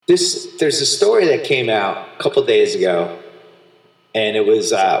There's a story that came out a couple days ago, and it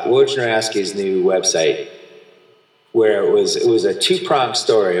was Wojnarowski's new website, where it was a two-pronged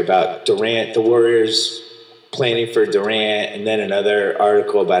story about Durant, the Warriors planning for Durant, and then another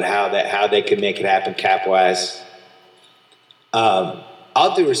article about how they could make it happen cap-wise.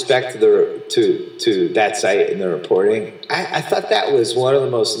 All due respect to that site and the reporting, I thought that was one of the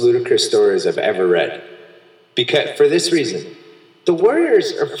most ludicrous stories I've ever read. Because for this reason, the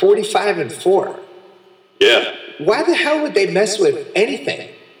Warriors are 45-4. Yeah. Why the hell would they mess with anything?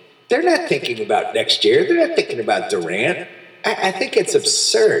 They're not thinking about next year. They're not thinking about Durant. I think it's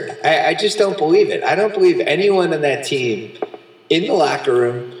absurd. I just don't believe it. I don't believe anyone on that team, in the locker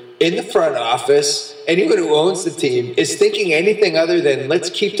room, in the front office, anyone who owns the team is thinking anything other than,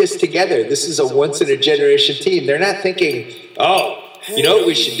 let's keep this together. This is a once-in-a-generation team. They're not thinking, you know what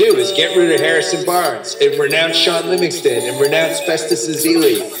we should do is get rid of Harrison Barnes and renounce Sean Livingston and renounce Festus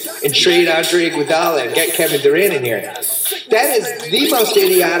Ezeli and trade Andre Iguodala and get Kevin Durant in here. That is the most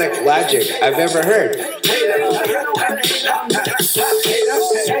idiotic logic I've ever heard.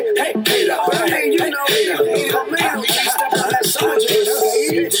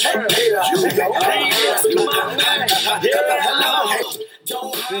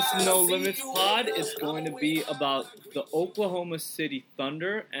 This No Limits pod is going to be about the Oklahoma City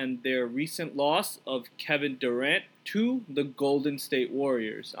Thunder and their recent loss of Kevin Durant to the Golden State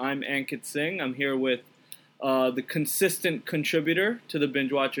Warriors. I'm Ankit Singh. I'm here with the consistent contributor to the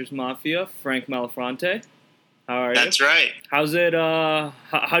Binge Watchers Mafia, Frank Malafronte. How are you? That's right. How's it?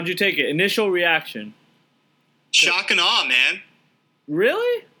 How'd you take it? Initial reaction? Shock and awe, man.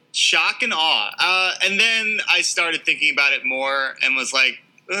 Really? Shock and awe. And then I started thinking about it more and was like,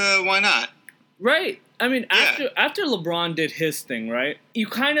 why not? Right. I mean, after LeBron did his thing, right? You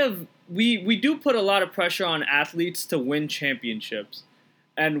kind of we do put a lot of pressure on athletes to win championships,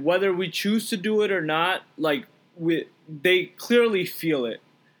 and whether we choose to do it or not, like they clearly feel it.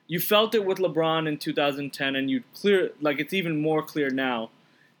 You felt it with LeBron in 2010, and it's even more clear now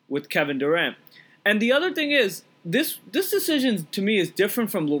with Kevin Durant. And the other thing is, this decision to me is different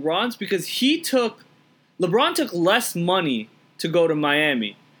from LeBron's because LeBron took less money to go to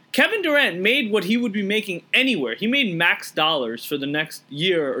Miami. Kevin Durant made what he would be making anywhere. He made max dollars for the next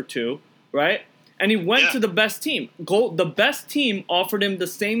year or two, right? And he went to the best team. The best team offered him the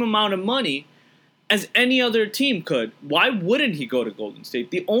same amount of money as any other team could. Why wouldn't he go to Golden State?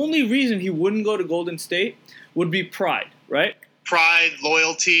 The only reason he wouldn't go to Golden State would be pride, right? Pride,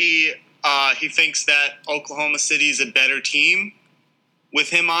 loyalty. He thinks that Oklahoma City is a better team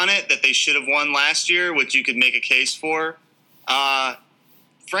with him on it, that they should have won last year, which you could make a case for.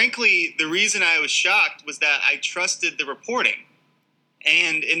 Frankly, the reason I was shocked was that I trusted the reporting.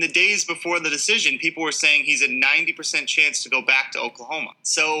 And in the days before the decision, people were saying he's a 90% chance to go back to Oklahoma.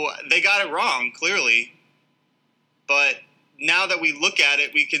 So they got it wrong, clearly. But now that we look at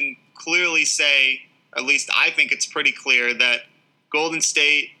it, we can clearly say, at least I think it's pretty clear, that Golden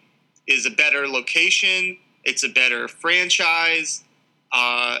State is a better location, it's a better franchise,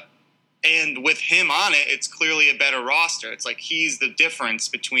 and with him on it, it's clearly a better roster. It's like he's the difference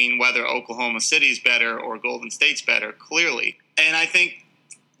between whether Oklahoma City's better or Golden State's better, clearly. And I think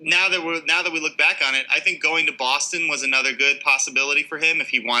now that we look back on it, I think going to Boston was another good possibility for him if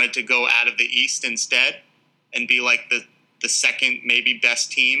he wanted to go out of the East instead and be like the second maybe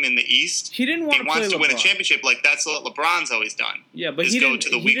best team in the East. He didn't want he wants to win a championship. Like that's what LeBron's always done. Yeah, but he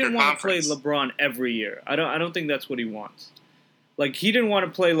didn't want to play LeBron every year. I don't think that's what he wants. Like he didn't want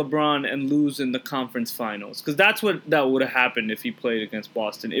to play LeBron and lose in the conference finals because that would have happened if he played against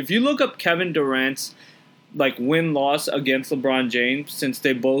Boston. If you look up Kevin Durant's win-loss against LeBron James since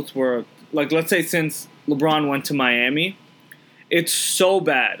they both were let's say since LeBron went to Miami, it's so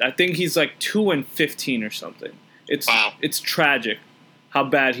bad. I think he's 2-15 or something. It's tragic how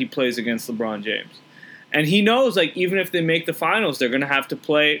bad he plays against LeBron James. And he knows, even if they make the finals, they're going to have to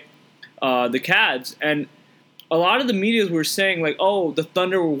play the Cavs. And a lot of the media were saying, the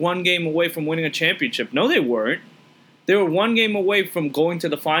Thunder were one game away from winning a championship. No, they weren't. They were one game away from going to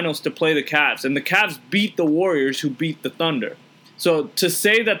the finals to play the Cavs. And the Cavs beat the Warriors, who beat the Thunder. So to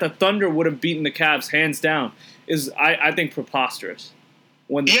say that the Thunder would have beaten the Cavs hands down is, I think, preposterous.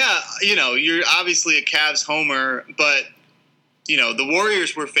 You're obviously a Cavs homer, but, the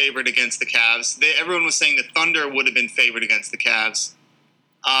Warriors were favored against the Cavs. Everyone was saying the Thunder would have been favored against the Cavs.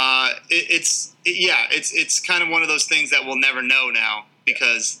 It's kind of one of those things that we'll never know now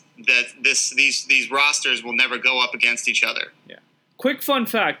because these rosters will never go up against each other. Yeah. Quick fun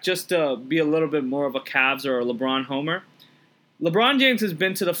fact, just to be a little bit more of a Cavs or a LeBron homer. LeBron James has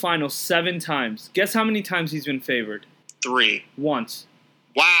been to the finals 7 times. Guess how many times he's been favored? 3. Once.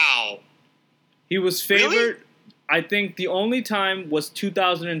 Wow. He was favored. Really? I think the only time was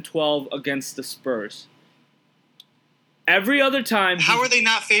 2012 against the Spurs. Every other time... How are they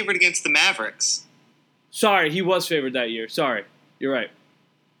not favored against the Mavericks? Sorry, he was favored that year. Sorry. You're right.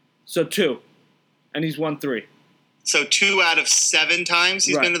 So 2. And he's won 3. So 2 out of 7 times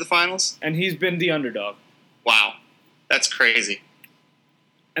he's been to the finals? And he's been the underdog. Wow. That's crazy.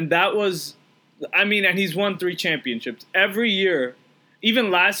 And that was... I mean, and he's won 3 championships. Every year,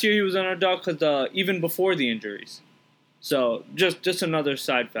 even last year he was an underdog because even before the injuries. So just another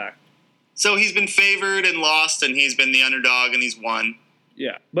side fact. So he's been favored and lost, and he's been the underdog, and he's won.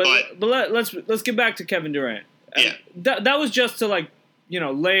 Yeah, but let's get back to Kevin Durant. Yeah, that was just to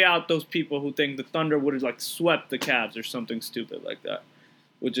lay out those people who think the Thunder would have swept the Cavs or something stupid like that,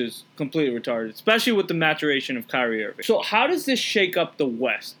 which is completely retarded, especially with the maturation of Kyrie Irving. So how does this shake up the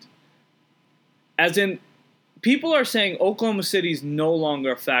West? As in, people are saying Oklahoma City is no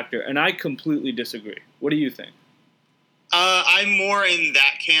longer a factor, and I completely disagree. What do you think? I'm more in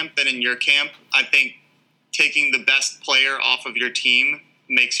that camp than in your camp. I think taking the best player off of your team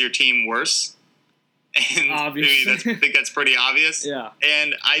makes your team worse. And Obviously. I think that's pretty obvious. Yeah.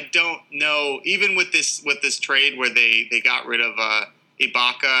 And I don't know, even with this trade where they got rid of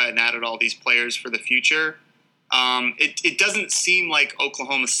Ibaka and added all these players for the future, it doesn't seem like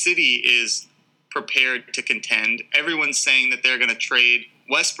Oklahoma City is prepared to contend. Everyone's saying that they're going to trade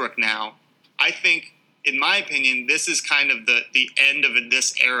Westbrook now. I think, in my opinion, this is kind of the end of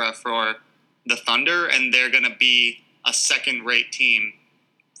this era for the Thunder, and they're going to be a second-rate team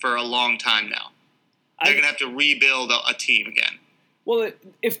for a long time now. They're going to have to rebuild a team again. Well,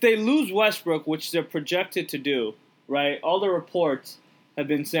 if they lose Westbrook, which they're projected to do, right, all the reports have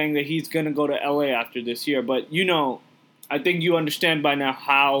been saying that he's going to go to L.A. after this year. But, I think you understand by now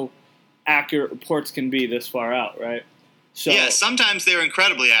how accurate reports can be this far out, right? So, yeah, sometimes they're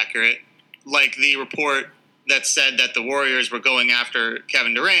incredibly accurate, like the report that said that the Warriors were going after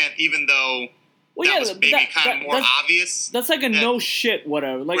Kevin Durant, even though that was maybe kind of more obvious. That's like a no shit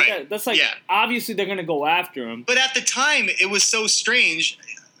whatever. Like right. that's like obviously they're going to go after him. But at the time, it was so strange.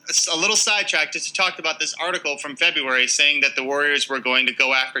 A little sidetrack just to talk about this article from February saying that the Warriors were going to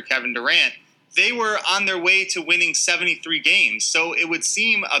go after Kevin Durant. They were on their way to winning 73 games, so it would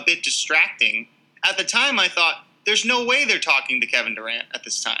seem a bit distracting. At the time, I thought, there's no way they're talking to Kevin Durant at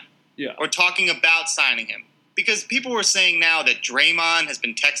this time. Yeah. Or talking about signing him. Because people were saying now that Draymond has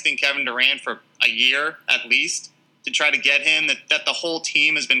been texting Kevin Durant for a year at least to try to get him, that the whole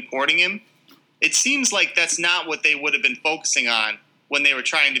team has been courting him. It seems like that's not what they would have been focusing on when they were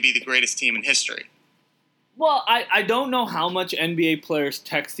trying to be the greatest team in history. Well, I don't know how much NBA players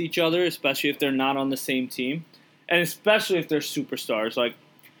text each other, especially if they're not on the same team, and especially if they're superstars. Like,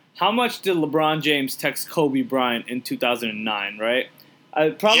 how much did LeBron James text Kobe Bryant in 2009, right?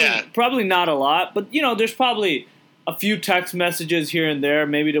 Probably not a lot, but, there's probably a few text messages here and there,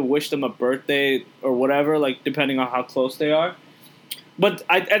 maybe to wish them a birthday or whatever, like, depending on how close they are. But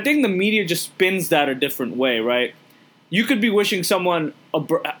I think the media just spins that a different way, right? You could be wishing someone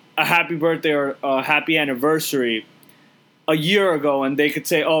a happy birthday or a happy anniversary a year ago, and they could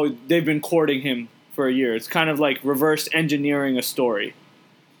say, oh, they've been courting him for a year. It's kind of like reverse engineering a story.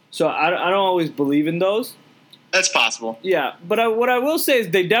 So I don't always believe in those. That's possible. Yeah, but what I will say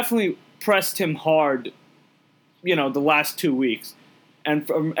is they definitely pressed him hard, the last 2 weeks. And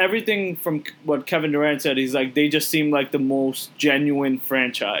from everything from what Kevin Durant said, he's like, they just seem like the most genuine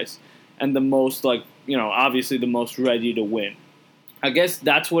franchise and the most, obviously the most ready to win. I guess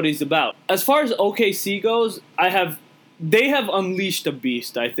that's what he's about. As far as OKC goes, they have unleashed a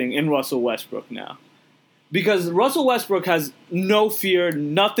beast, I think, in Russell Westbrook now. Because Russell Westbrook has no fear,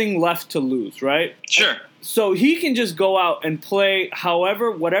 nothing left to lose, right? Sure. So he can just go out and play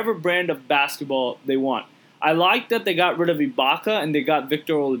whatever brand of basketball they want. I like that they got rid of Ibaka and they got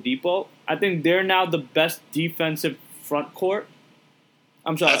Victor Oladipo. I think they're now the best defensive front court.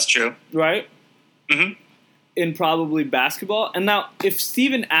 I'm sorry. That's true. Right? Mm-hmm. In probably basketball. And now, if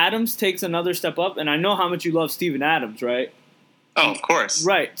Steven Adams takes another step up, and I know how much you love Steven Adams, right? Oh, of course.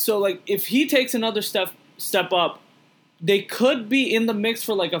 Right. So, if he takes another step up, they could be in the mix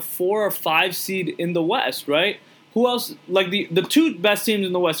for, a 4 or 5 seed in the West, right? Who else? The two best teams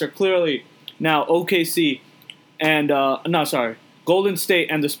in the West are clearly now OKC and, Golden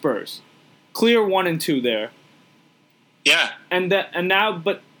State and the Spurs. Clear 1 and 2 there. Yeah.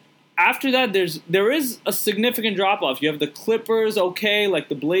 But after that, there is a significant drop-off. You have the Clippers, okay,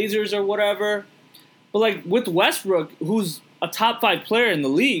 the Blazers or whatever. But, with Westbrook, who's a top 5 player in the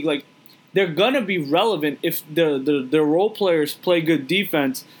league, they're going to be relevant if their role players play good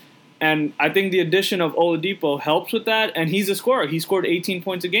defense. And I think the addition of Oladipo helps with that, and he's a scorer. He scored 18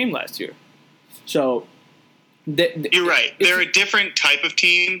 points a game last year. So you're right. They're a different type of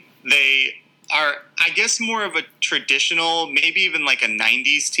team. They are, I guess, more of a traditional, maybe even like a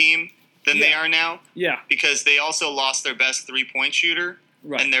 90s team than they are now. Yeah. Because they also lost their best 3-point shooter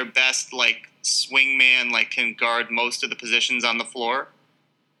and their best like swingman, like can guard most of the positions on the floor.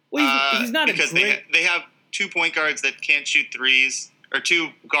 Well, he's not because they have 2 point guards that can't shoot threes, or 2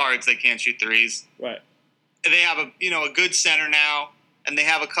 guards that can't shoot threes. Right. And they have a good center now, and they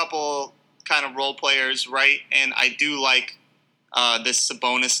have a couple kind of role players, right? And I do like this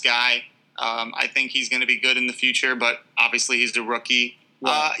Sabonis guy. I think he's going to be good in the future, but obviously he's a rookie.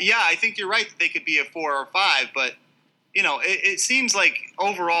 Right. I think you're right that they could be a 4 or 5, but it seems like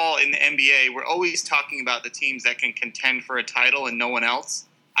overall in the NBA, we're always talking about the teams that can contend for a title and no one else.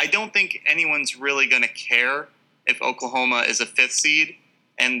 I don't think anyone's really going to care if Oklahoma is a 5th seed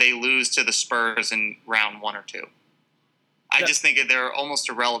and they lose to the Spurs in round 1 or 2. I just think that they're almost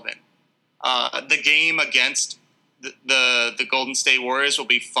irrelevant. The game against the Golden State Warriors will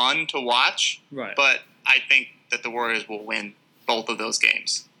be fun to watch, right? But I think that the Warriors will win both of those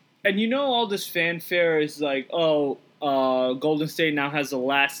games. And all this fanfare is like, Golden State now has the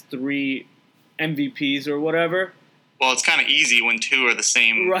last 3 MVPs or whatever. Well, it's kind of easy when 2 are the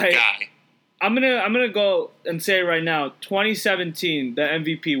same guy. I'm gonna go and say right now, 2017, the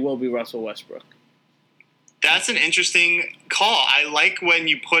MVP will be Russell Westbrook. That's an interesting call. I like when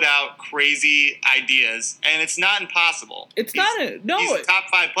you put out crazy ideas, and it's not impossible. He's a top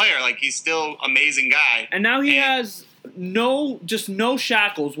 5 player. Like, he's still an amazing guy. And now he has no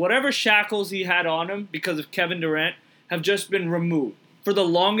shackles. Whatever shackles he had on him because of Kevin Durant have just been removed. For the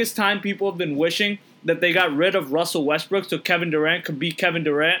longest time, people have been wishing that they got rid of Russell Westbrook so Kevin Durant could be Kevin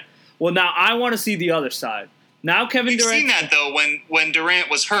Durant. Well, now I want to see the other side. Now Kevin Durant. We've seen that, though, when Durant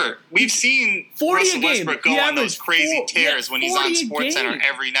was hurt. We've seen Russell Westbrook go on those crazy tears when he's on SportsCenter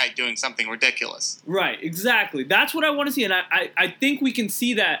every night doing something ridiculous. Right, exactly. That's what I want to see, and I think we can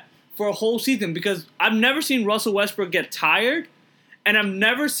see that for a whole season because I've never seen Russell Westbrook get tired, and I've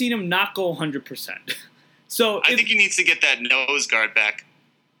never seen him not go 100%. So I think he needs to get that nose guard back.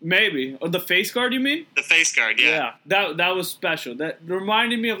 Maybe. Or the face guard, you mean? The face guard, yeah. Yeah, that was special. That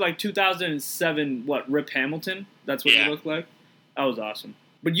reminded me of like 2007, Rip Hamilton? That's what he looked like? That was awesome.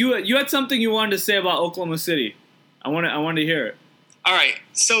 But you had something you wanted to say about Oklahoma City. I wanted to hear it. All right.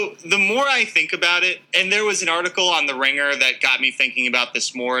 So the more I think about it, and there was an article on The Ringer that got me thinking about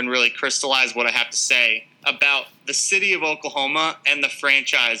this more and really crystallized what I have to say about the city of Oklahoma and the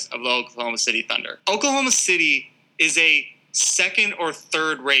franchise of the Oklahoma City Thunder. Oklahoma City is a 2nd or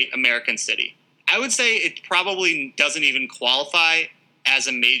 3rd rate American city. I would say it probably doesn't even qualify as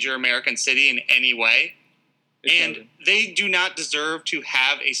a major American city in any way. They do not deserve to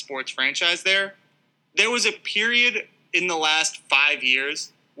have a sports franchise there. There was a period in the last 5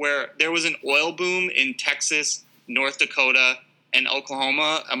 years where there was an oil boom in Texas, North Dakota, and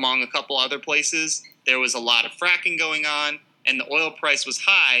Oklahoma, among a couple other places. There was a lot of fracking going on, and the oil price was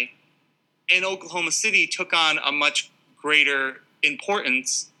high, and Oklahoma City took on a much greater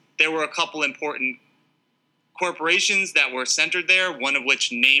importance. There were a couple important corporations that were centered there, one of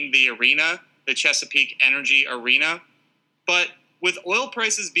which named the arena, the Chesapeake Energy Arena. But with oil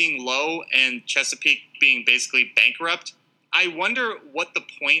prices being low and Chesapeake being basically bankrupt, I wonder what the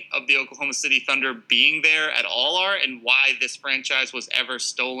point of the Oklahoma City Thunder being there at all are and why this franchise was ever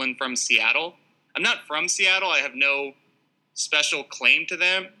stolen from Seattle. I'm not from Seattle. I have no special claim to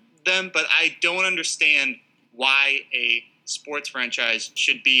them, but I don't understand why a sports franchise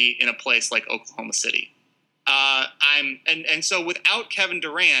should be in a place like Oklahoma City. So without Kevin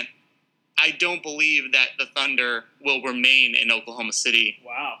Durant, I don't believe that the Thunder will remain in Oklahoma City.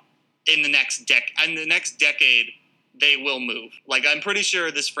 Wow. In the next decade, they will move. Like, I'm pretty sure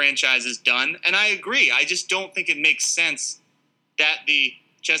this franchise is done, and I agree. I just don't think it makes sense that the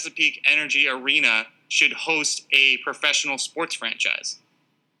Chesapeake Energy Arena should host a professional sports franchise.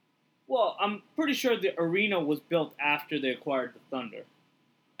 Well, I'm pretty sure the arena was built after they acquired the Thunder.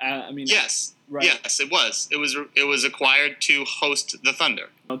 Yes. Right. Yes, it was. It was acquired to host the Thunder.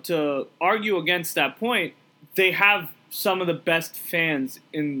 To argue against that point, they have some of the best fans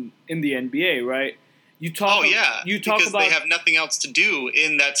in the NBA, right? Because they have nothing else to do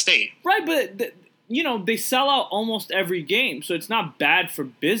in that state. Right, but they sell out almost every game, so it's not bad for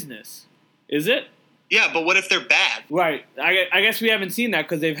business, is it? Yeah, but what if they're bad? Right. I guess we haven't seen that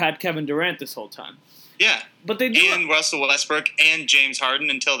because they've had Kevin Durant this whole time. Yeah. But they do. And Russell Westbrook and James Harden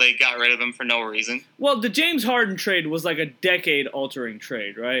until they got rid of him for no reason. Well, the James Harden trade was like a decade-altering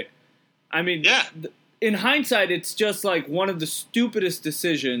trade, right? I mean, yeah. In hindsight, it's just like one of the stupidest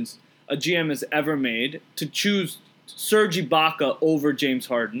decisions a GM has ever made to choose Serge Ibaka over James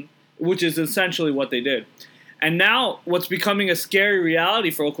Harden. which is essentially what they did. And now what's becoming a scary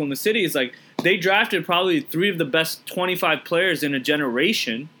reality for Oklahoma City is like they drafted probably 3 of the best 25 players in a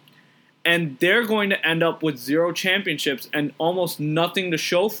generation, and they're going to end up with 0 championships and almost nothing to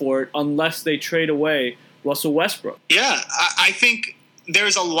show for it unless they trade away Russell Westbrook. Yeah, I think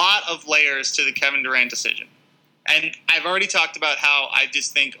there's a lot of layers to the Kevin Durant decision. And I've already talked about how I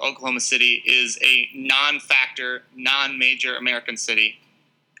just think Oklahoma City is a non-factor, non-major American city.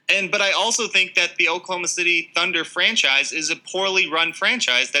 But I also think that the Oklahoma City Thunder franchise is a poorly run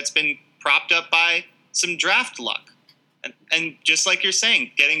franchise that's been propped up by some draft luck. And just like you're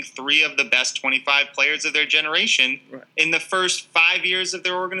saying, getting 3 of the best 25 players of their generation in the first 5 years of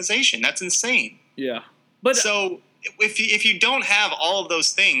their organization. That's insane. Yeah. So if you don't have all of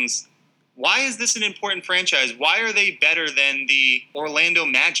those things, why is this an important franchise? Why are they better than the Orlando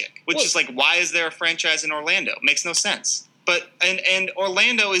Magic? Which is like, why is there a franchise in Orlando? Makes no sense. But and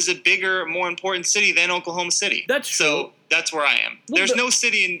Orlando is a bigger, more important city than Oklahoma City. That's true. So that's where I am. There's no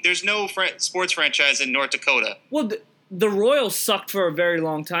sports franchise in North Dakota. Well, the Royals sucked for a very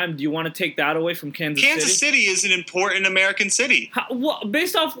long time. Do you want to take that away from Kansas City? Kansas City is an important American city.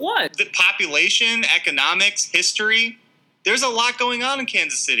 Based off what? The population, economics, history. There's a lot going on in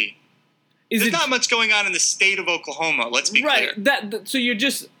Kansas City. There's not much going on in the state of Oklahoma, let's be clear. So you're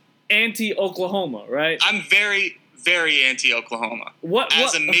just anti-Oklahoma, right? I'm very, very anti-Oklahoma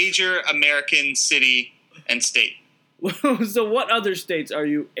as a major American city and state. So what other states are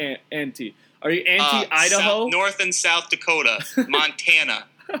you anti? Are you anti-Idaho? North and South Dakota, Montana,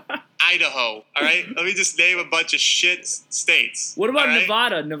 Idaho. All right? Let me just name a bunch of shit states. What about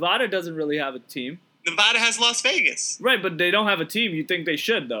Nevada? Nevada doesn't really have a team. Nevada has Las Vegas. Right, but they don't have a team. You think they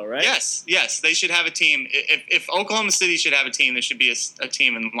should, though, right? Yes, they should have a team. If Oklahoma City should have a team, there should be a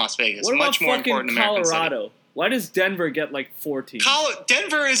team in Las Vegas. What Much about more fucking important Colorado? American city. Why does Denver get like 4 teams?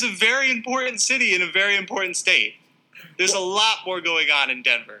 Denver is a very important city in a very important state. There's a lot more going on in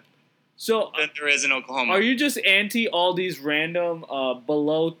Denver than there is in Oklahoma. Are you just anti all these random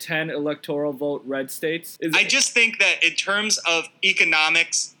below 10 electoral vote red states? I just think that in terms of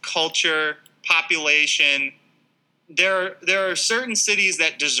economics, culture, population, there are certain cities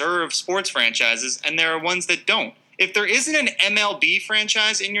that deserve sports franchises, and there are ones that don't. If there isn't an MLB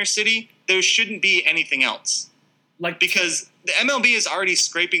franchise in your city, there shouldn't be anything else. Because the MLB is already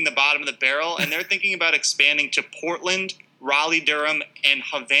scraping the bottom of the barrel, and they're thinking about expanding to Portland, Raleigh-Durham, and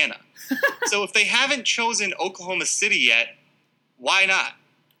Havana. So if they haven't chosen Oklahoma City yet, why not?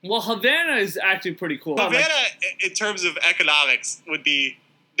 Well, Havana is actually pretty cool. Havana, in terms of economics, would be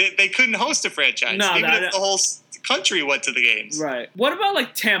they couldn't host a franchise, if the whole country went to the games. Right. What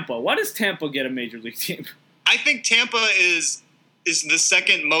about Tampa? Why does Tampa get a major league team? I think Tampa is the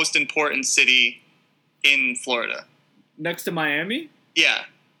second most important city in Florida. Next to Miami? Yeah.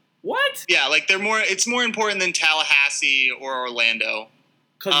 What? Yeah, it's more important than Tallahassee or Orlando.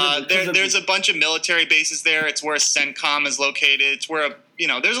 There's a bunch of military bases there. It's where CENTCOM is located. It's where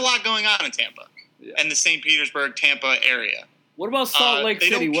there's a lot going on in Tampa and the St. Petersburg, Tampa area. What about Salt Lake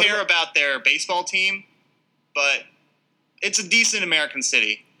City? They don't care about their baseball team, but it's a decent American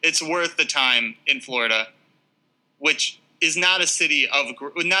city. It's worth the time in Florida, which is not a state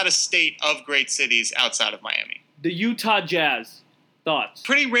of great cities outside of Miami. The Utah Jazz. Thoughts?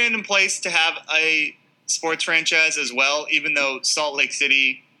 Pretty random place to have a sports franchise as well, even though Salt Lake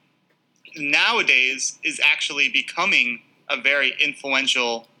City nowadays is actually becoming a very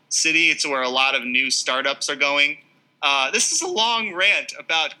influential city. It's where a lot of new startups are going. This is a long rant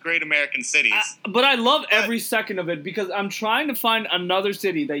about great American cities. But I love every second of it because I'm trying to find another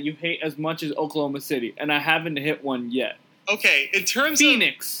city that you hate as much as Oklahoma City, and I haven't hit one yet. Okay, in terms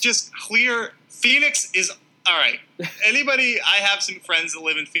Phoenix. of just clear, Phoenix is, all right. I have some friends that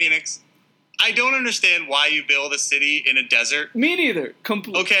live in Phoenix. I don't understand why you build a city in a desert. Me neither.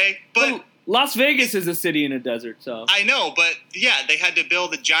 Okay, but Las Vegas is a city in a desert, so. I know, but yeah, they had to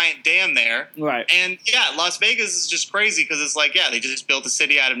build a giant dam there. Right. And yeah, Las Vegas is just crazy because it's they just built a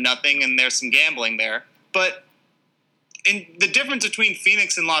city out of nothing and there's some gambling there. But the difference between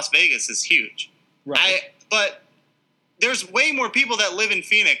Phoenix and Las Vegas is huge. Right. But there's way more people that live in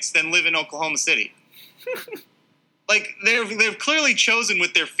Phoenix than live in Oklahoma City. They've clearly chosen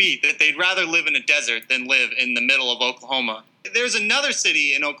with their feet that they'd rather live in a desert than live in the middle of Oklahoma. There's another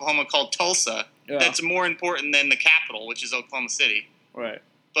city in Oklahoma called Tulsa that's more important than the capital, which is Oklahoma City. Right.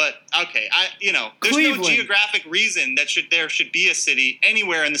 But okay, there's Cleveland. no geographic reason that there should be a city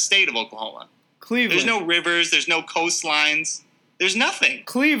anywhere in the state of Oklahoma. Cleveland. There's no rivers. There's no coastlines. There's nothing.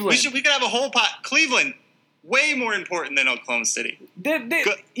 Cleveland. We could have a whole Cleveland, way more important than Oklahoma City.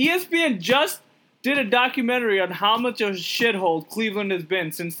 ESPN just did a documentary on how much of a shithole Cleveland has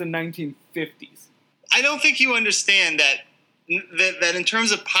been since the 1950s. I don't think you understand that in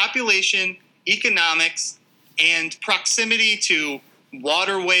terms of population, economics, and proximity to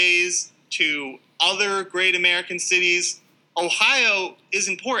waterways, to other great American cities, Ohio is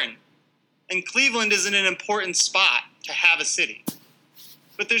important. And Cleveland is in an important spot to have a city.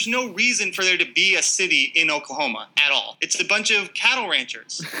 But there's no reason for there to be a city in Oklahoma at all. It's a bunch of cattle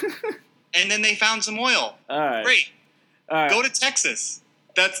ranchers. And then they found some oil. All right. Great. All right. Go to Texas.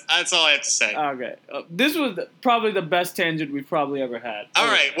 That's all I have to say. Okay. This was probably the best tangent we've probably ever had. All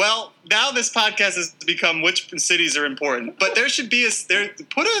right. Well, now this podcast has become which cities are important. But there should be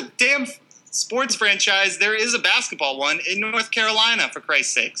put a damn sports franchise. There is a basketball one in North Carolina, for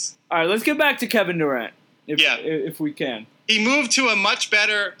Christ's sakes. All right. Let's get back to Kevin Durant, if we can. He moved to a much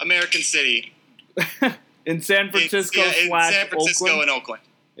better American city. in San Francisco in San Francisco Oakland. and Oakland.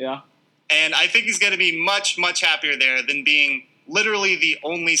 Yeah. And I think he's going to be much, much happier there than being literally the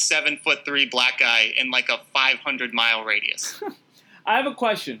only 7'3" black guy in like a 500-mile radius. I have a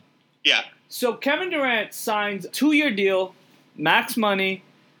question. Yeah. So Kevin Durant signs a 2-year deal, max money,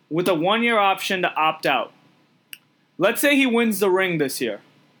 with a 1-year option to opt out. Let's say he wins the ring this year.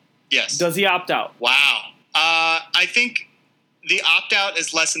 Yes. Does he opt out? Wow. I think the opt-out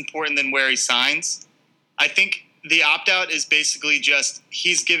is less important than where he signs. I think the opt-out is basically just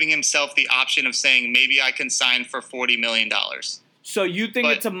he's giving himself the option of saying maybe I can sign for $40 million. So you think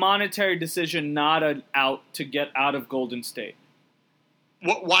it's a monetary decision, not an out to get out of Golden State?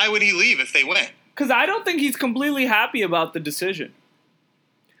 Why would he leave if they win? Because I don't think he's completely happy about the decision.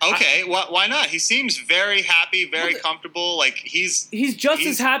 Okay, why not? He seems very happy, very comfortable. Like he's just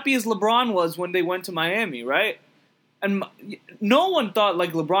as happy as LeBron was when they went to Miami, right? And no one thought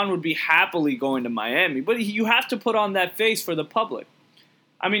like LeBron would be happily going to Miami, but you have to put on that face for the public.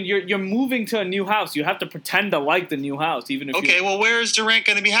 I mean, you're moving to a new house. You have to pretend to like the new house, even if. Okay, well, where is Durant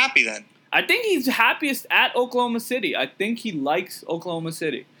going to be happy then? I think he's happiest at Oklahoma City. I think he likes Oklahoma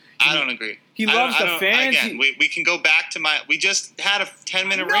City. I don't agree. He loves the fans. Again, we can go back to we just had a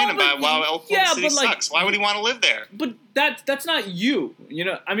 10-minute rant about why Oklahoma City sucks. Why would he want to live there? But that's not you. You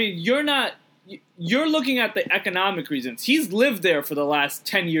know, I mean, you're not. You're looking at the economic reasons. He's lived there for the last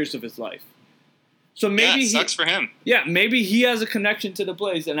 10 years of his life. So maybe it sucks for him. Yeah, maybe he has a connection to the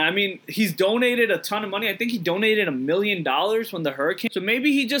place. And I mean, he's donated a ton of money. I think he donated $1 million when the hurricane. So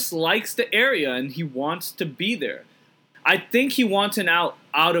maybe he just likes the area and he wants to be there. I think he wants an out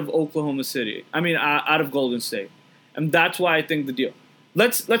of Oklahoma City. I mean, out of Golden State. And that's why I think the deal.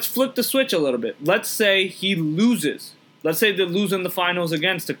 Let's flip the switch a little bit. Let's say he loses. Let's say they lose in the finals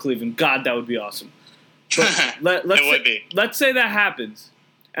against the Cleveland. God, that would be awesome. Let's say that happens.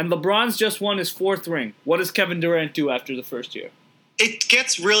 And LeBron's just won his 4th ring. What does Kevin Durant do after the first year? It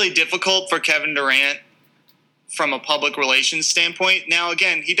gets really difficult for Kevin Durant from a public relations standpoint. Now,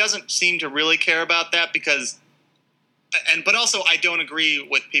 again, he doesn't seem to really care about that but also I don't agree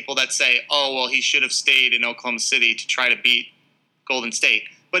with people that say, oh, well, he should have stayed in Oklahoma City to try to beat Golden State.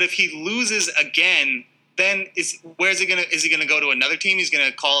 But if he loses again, then is he gonna go to another team? He's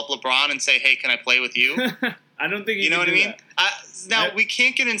gonna call up LeBron and say, hey, can I play with you? I don't think you know what I mean. We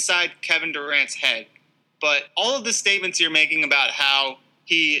can't get inside Kevin Durant's head, but all of the statements you're making about how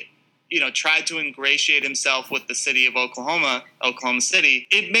he, tried to ingratiate himself with the city of Oklahoma City,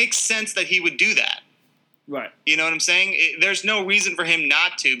 it makes sense that he would do that. Right. You know what I'm saying? There's no reason for him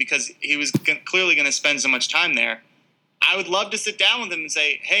not to because he was clearly going to spend so much time there. I would love to sit down with him and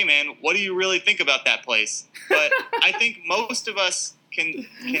say, hey, man, what do you really think about that place? But I think most of us can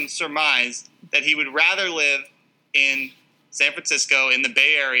surmise that he would rather live in San Francisco, in the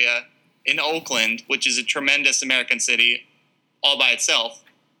Bay Area, in Oakland, which is a tremendous American city all by itself,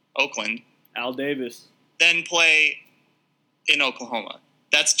 Oakland. Al Davis. Than play in Oklahoma.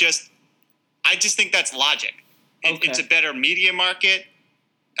 I just think that's logic. Okay. It's a better media market.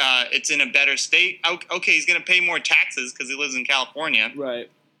 It's in a better state. Okay, he's going to pay more taxes because he lives in California. Right.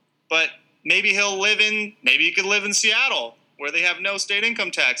 But maybe he could live in Seattle, where they have no state income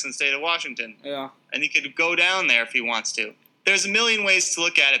tax in the state of Washington. Yeah. And he could go down there if he wants to. There's a million ways to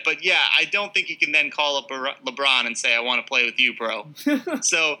look at it. But, yeah, I don't think he can then call up LeBron and say, I want to play with you, bro.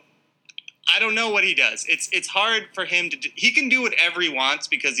 So I don't know what he does. It's hard for him to do. He can do whatever he wants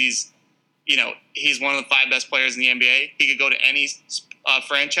because he's one of the 5 best players in the NBA. He could go to any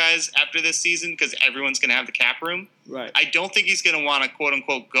franchise after this season because everyone's going to have the cap room. Right. I don't think he's going to want to, quote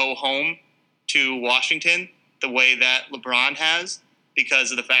unquote, go home to Washington the way that LeBron has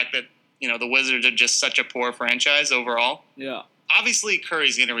because of the fact that, the Wizards are just such a poor franchise overall. Yeah. Obviously,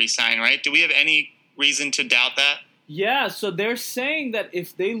 Curry's going to resign, right? Do we have any reason to doubt that? Yeah, so they're saying that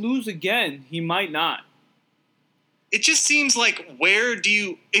if they lose again, he might not. It just seems like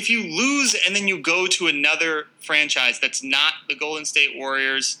if you lose and then you go to another franchise that's not the Golden State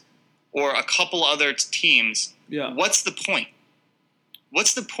Warriors or a couple other teams, what's the point?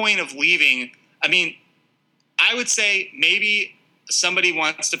 What's the point of leaving? I mean, I would say maybe somebody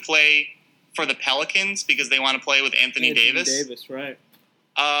wants to play for the Pelicans because they want to play with Anthony Davis. Davis, right.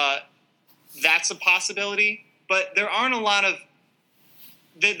 That's a possibility, but there aren't a lot of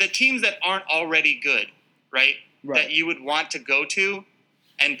the teams that aren't already good, right? That you would want to go to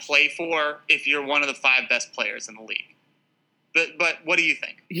and play for if you're one of the 5 best players in the league. But what do you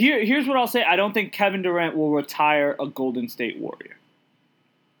think? Here's what I'll say. I don't think Kevin Durant will retire a Golden State Warrior.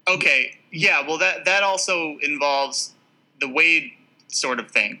 Okay, yeah, well that also involves the Wade sort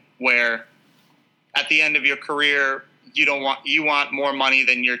of thing, where at the end of your career you want more money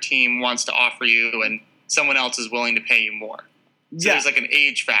than your team wants to offer you, and someone else is willing to pay you more. So there's like an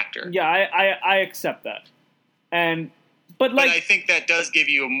age factor. Yeah, I accept that. But I think that does give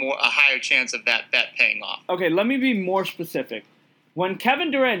you a higher chance of that paying off. Okay, let me be more specific. When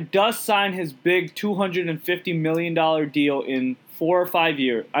Kevin Durant does sign his big $250 million deal in 4 or 5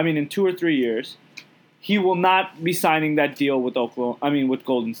 years, in 2 or 3 years, he will not be signing that deal with with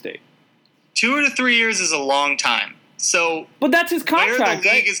Golden State. 2 to 3 years is a long time. So, but that's his contract. Where the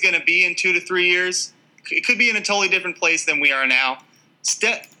league is going to be in 2 to 3 years, it could be in a totally different place than we are now.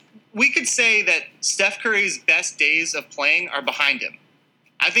 We could say that Steph Curry's best days of playing are behind him.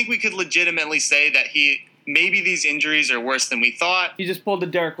 I think we could legitimately say that maybe these injuries are worse than we thought. He just pulled the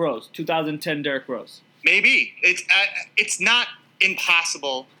Derrick Rose, 2010 Derrick Rose. Maybe. It's not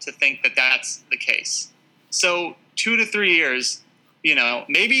impossible to think that that's the case. So 2 to 3 years,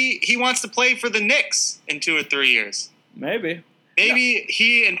 maybe he wants to play for the Knicks in 2 or 3 years. Maybe. Maybe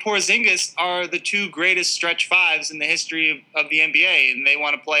he and Porzingis are the 2 greatest stretch 5s in the history of the NBA, and they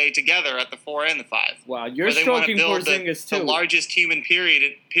want to play together at the 4 and the 5. Wow, you're stroking Porzingis too. The largest human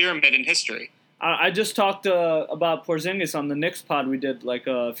pyramid in history. I just talked about Porzingis on the Knicks pod we did like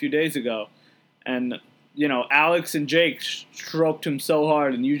a few days ago, and Alex and Jake stroked him so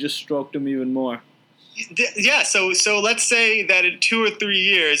hard, and you just stroked him even more. Yeah, so let's say that in 2 or 3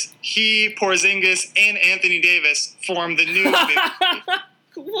 years, he, Porzingis, and Anthony Davis form the new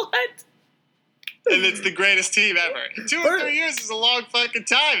What? And it's the greatest team ever. 2 or 3 years is a long fucking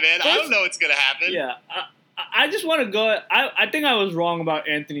time, man. I don't know what's going to happen. Yeah, I just want to go. I think I was wrong about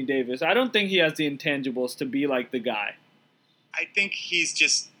Anthony Davis. I don't think he has the intangibles to be like the guy. I think he's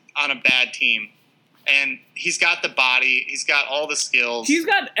just on a bad team. And he's got the body. He's got all the skills. He's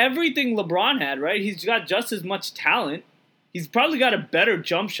got everything LeBron had, right? He's got just as much talent. He's probably got a better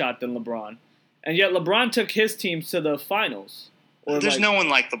jump shot than LeBron. And yet LeBron took his teams to the finals. There's no one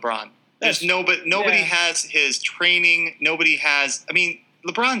like LeBron. Nobody has his training. Nobody has...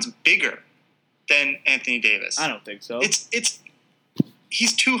 LeBron's bigger than Anthony Davis. I don't think so.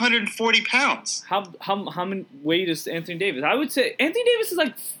 He's 240 pounds. How many weight is Anthony Davis? I would say Anthony Davis is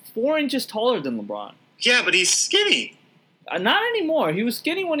like 4 inches taller than LeBron. Yeah, but he's skinny. Not anymore. He was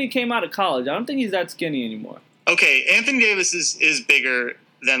skinny when he came out of college. I don't think he's that skinny anymore. Okay, Anthony Davis is bigger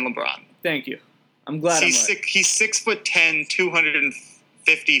than LeBron. Thank you. I'm glad he's 6'10",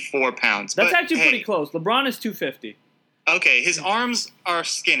 254 pounds. That's actually pretty close. LeBron is 250. Okay, his arms are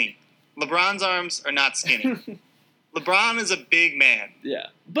skinny. LeBron's arms are not skinny. LeBron is a big man. Yeah,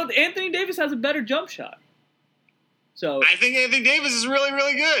 but Anthony Davis has a better jump shot. So I think Anthony Davis is really,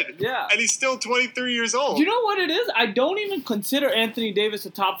 really good. Yeah. And he's still 23 years old. You know what it is? I don't even consider Anthony Davis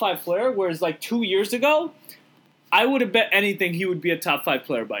a top 5 player, whereas like 2 years ago, I would have bet anything he would be a top 5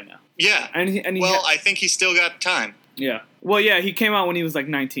 player by now. Yeah. I think he's still got time. Yeah. Well, yeah, he came out when he was like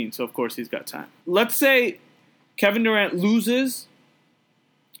 19, so of course he's got time. Let's say Kevin Durant loses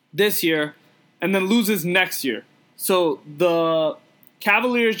this year and then loses next year. So the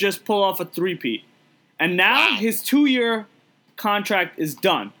Cavaliers just pull off a three-peat. And now his 2-year contract is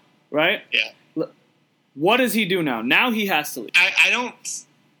done, right? Yeah. What does he do now? Now he has to leave. I don't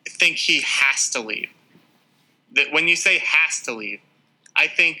think he has to leave. When you say has to leave, I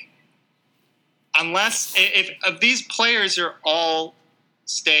think if these players are all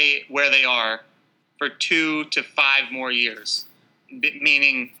stay where they are for 2 to 5 more years,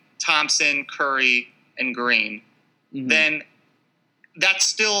 meaning Thompson, Curry, and Green, then that's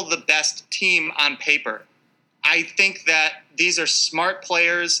still the best team on paper. I think that these are smart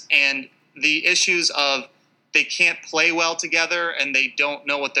players, and the issues of they can't play well together and they don't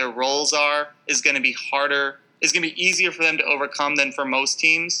know what their roles are is going to be harder. It's going to be easier for them to overcome than for most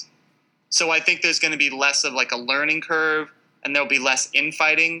teams. So I think there's going to be less of like a learning curve, and there'll be less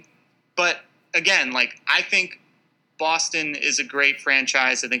infighting. But again, I think Boston is a great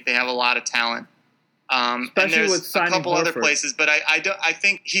franchise. I think they have a lot of talent. Especially and there's with signing a couple Horford. Other places, but I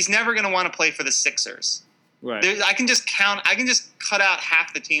think he's never going to want to play for the Sixers. Right. I can just cut out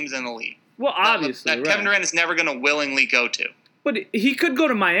half the teams in the league. Well, obviously, that Kevin Durant is never going to willingly go to. But he could go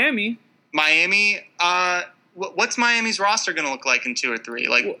to Miami. Miami. What's Miami's roster going to look like in 2 or 3?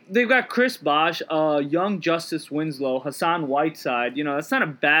 Well, they've got Chris Bosh, young Justice Winslow, Hassan Whiteside. That's not a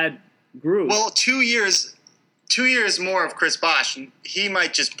bad group. Well, 2 years more of Chris Bosh, and he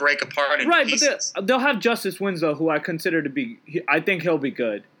might just break apart in pieces. But they'll have Justice Winslow, who I consider to be. I think he'll be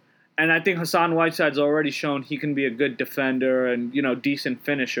good, and I think Hassan Whiteside's already shown he can be a good defender and decent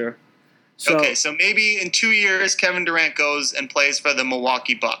finisher. So maybe in 2 years, Kevin Durant goes and plays for the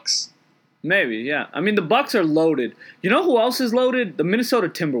Milwaukee Bucks. Maybe, yeah. I mean, the Bucks are loaded. You know who else is loaded? The Minnesota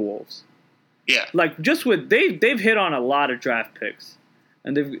Timberwolves. Yeah. They've hit on a lot of draft picks,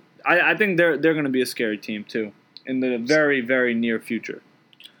 and I think they're going to be a scary team too in the very, very near future.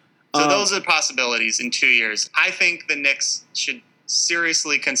 So those are possibilities in 2 years. I think the Knicks should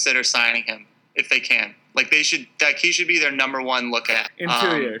seriously consider signing him if they can. He should be their number one look at in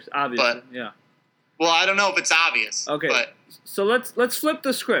 2 years, obviously. Yeah. Well, I don't know if it's obvious. Okay. But so let's flip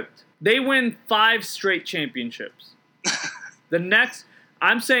the script. They win 5 straight championships. The next,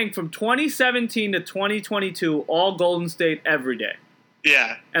 I'm saying from 2017 to 2022, all Golden State every day.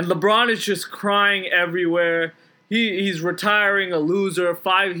 Yeah. And LeBron is just crying everywhere. He's retiring a loser.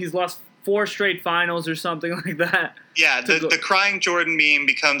 He's lost 4 straight finals or something like that. Yeah, the crying Jordan meme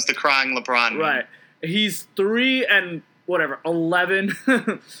becomes the crying LeBron meme. Right. He's 3-11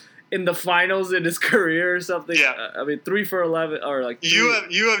 in the finals in his career or something. Yeah. 3 for 11 or like 3. You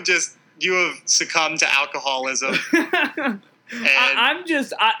have succumbed to alcoholism.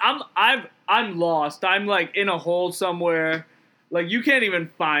 I'm lost. I'm in a hole somewhere. You can't even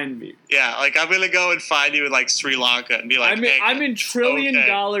find me. Yeah, I'm gonna go and find you in Sri Lanka and be like, I'm in $1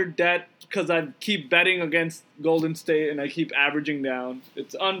 trillion debt because I keep betting against Golden State and I keep averaging down.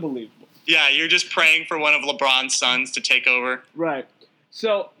 It's unbelievable. Yeah, you're just praying for one of LeBron's sons to take over. Right.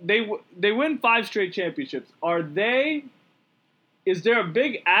 So they win 5 straight championships. Is there a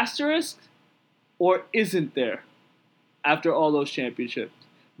big asterisk or isn't there after all those championships?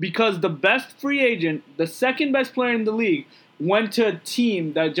 Because the best free agent, the second best player in the league, went to a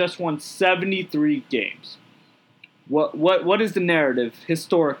team that just won 73 games. What is the narrative,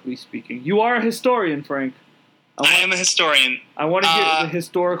 historically speaking? You are a historian, Frank. I am a historian. I want to hear the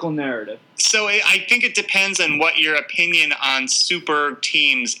historical narrative. So I think it depends on what your opinion on super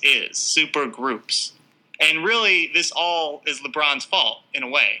teams is, super groups. And really, this all is LeBron's fault, in a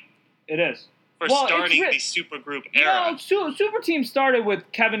way. It is. For starting the super group era. No, super team started with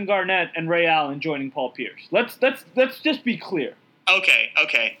Kevin Garnett and Ray Allen joining Paul Pierce. Let's just be clear. Okay.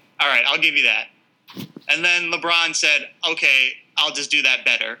 All right, I'll give you that. And then LeBron said, okay, I'll just do that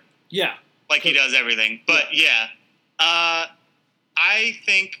better. Yeah. Like he does everything. But, yeah. I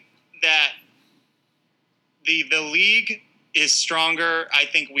think that the league is stronger. I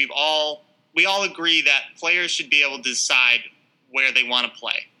think we all agree that players should be able to decide where they want to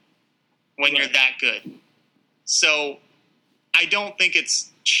play when you're that good. So I don't think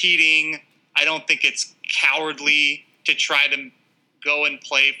it's cheating. I don't think it's cowardly to try to go and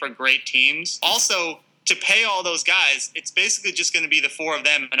play for great teams. Also, to pay all those guys, it's basically just going to be the 4 of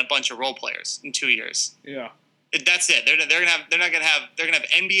them and a bunch of role players in 2 years. Yeah. That's it. They're gonna have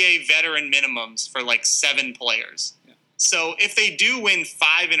NBA veteran minimums for 7 players. Yeah. So if they do win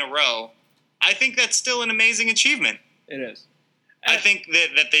 5 in a row, I think that's still an amazing achievement. It is. I think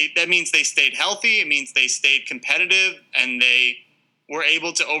that means they stayed healthy. It means they stayed competitive, and they were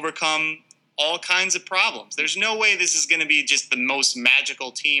able to overcome all kinds of problems. There's no way this is going to be just the most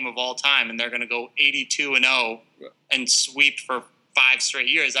magical team of all time, and they're going to go 82-0 and sweep for 5 straight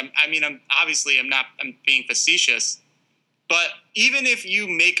years. I'm being facetious, but even if you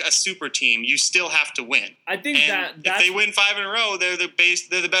make a super team, you still have to win. I think if they win 5 in a row, they're the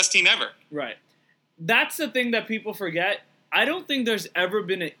best team ever. Right. That's the thing that people forget. I don't think there's ever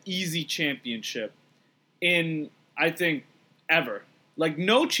been an easy championship ever.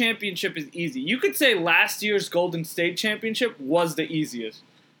 No championship is easy. You could say last year's Golden State championship was the easiest.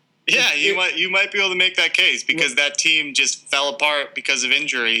 Yeah, you might be able to make that case because that team just fell apart because of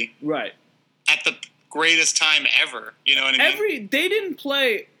injury. Right. At the greatest time ever. You know what I mean? They didn't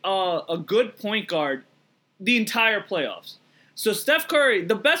play a good point guard the entire playoffs. So Steph Curry,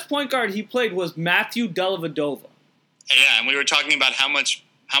 the best point guard he played was Matthew Dellavedova. Yeah, and we were talking about how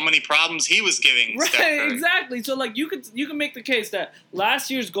many problems he was giving Steph Curry. Right, exactly. So you can make the case that last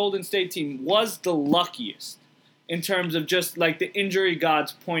year's Golden State team was the luckiest in terms of just like the injury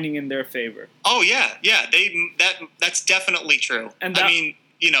gods pointing in their favor. Oh yeah. That's definitely true. And I mean,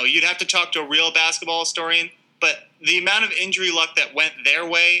 you'd have to talk to a real basketball historian, but the amount of injury luck that went their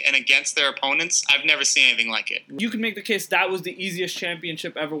way and against their opponents, I've never seen anything like it. You can make the case that was the easiest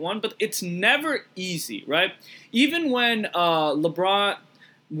championship ever won, but it's never easy, right? Even when LeBron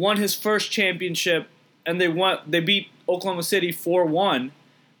won his first championship and they beat Oklahoma City 4-1,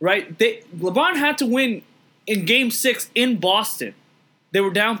 right? LeBron had to win in Game 6 in Boston. They were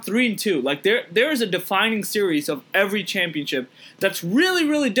down 3-2. Like there is a defining series of every championship that's really,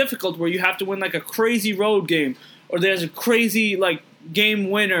 really difficult, where you have to win like a crazy road game, or there's a crazy like game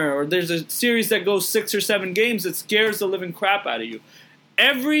winner, or there's a series that goes 6 or 7 games that scares the living crap out of you.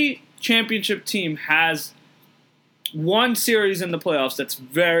 Every championship team has one series in the playoffs that's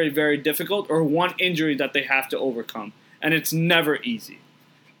very, very difficult, or one injury that they have to overcome, and it's never easy.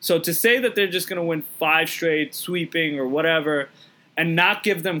 So to say that they're just going to win 5 straight, sweeping or whatever, and not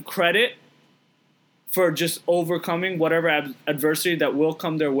give them credit for just overcoming whatever adversity that will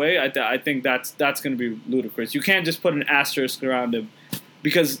come their way, I think that's going to be ludicrous. You can't just put an asterisk around them,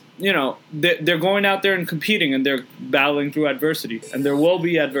 because they're going out there and competing, and they're battling through adversity, and there will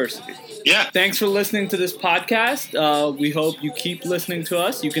be adversity. Yeah. Thanks for listening to this podcast. We hope you keep listening to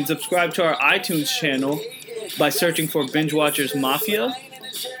us. You can subscribe to our iTunes channel by searching for Binge Watchers Mafia.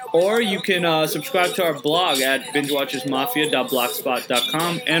 Or you can subscribe to our blog at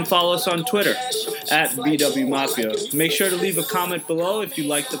bingewatchersmafia.blogspot.com and follow us on Twitter at BWMafia. Make sure to leave a comment below if you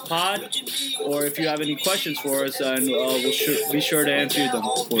like the pod, or if you have any questions for us, and we'll be sure to answer them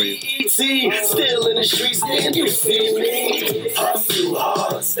for you. Still in the streets, man, you see me. Hustle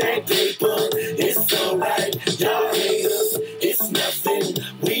hard, stack paper, it's alright. Y'all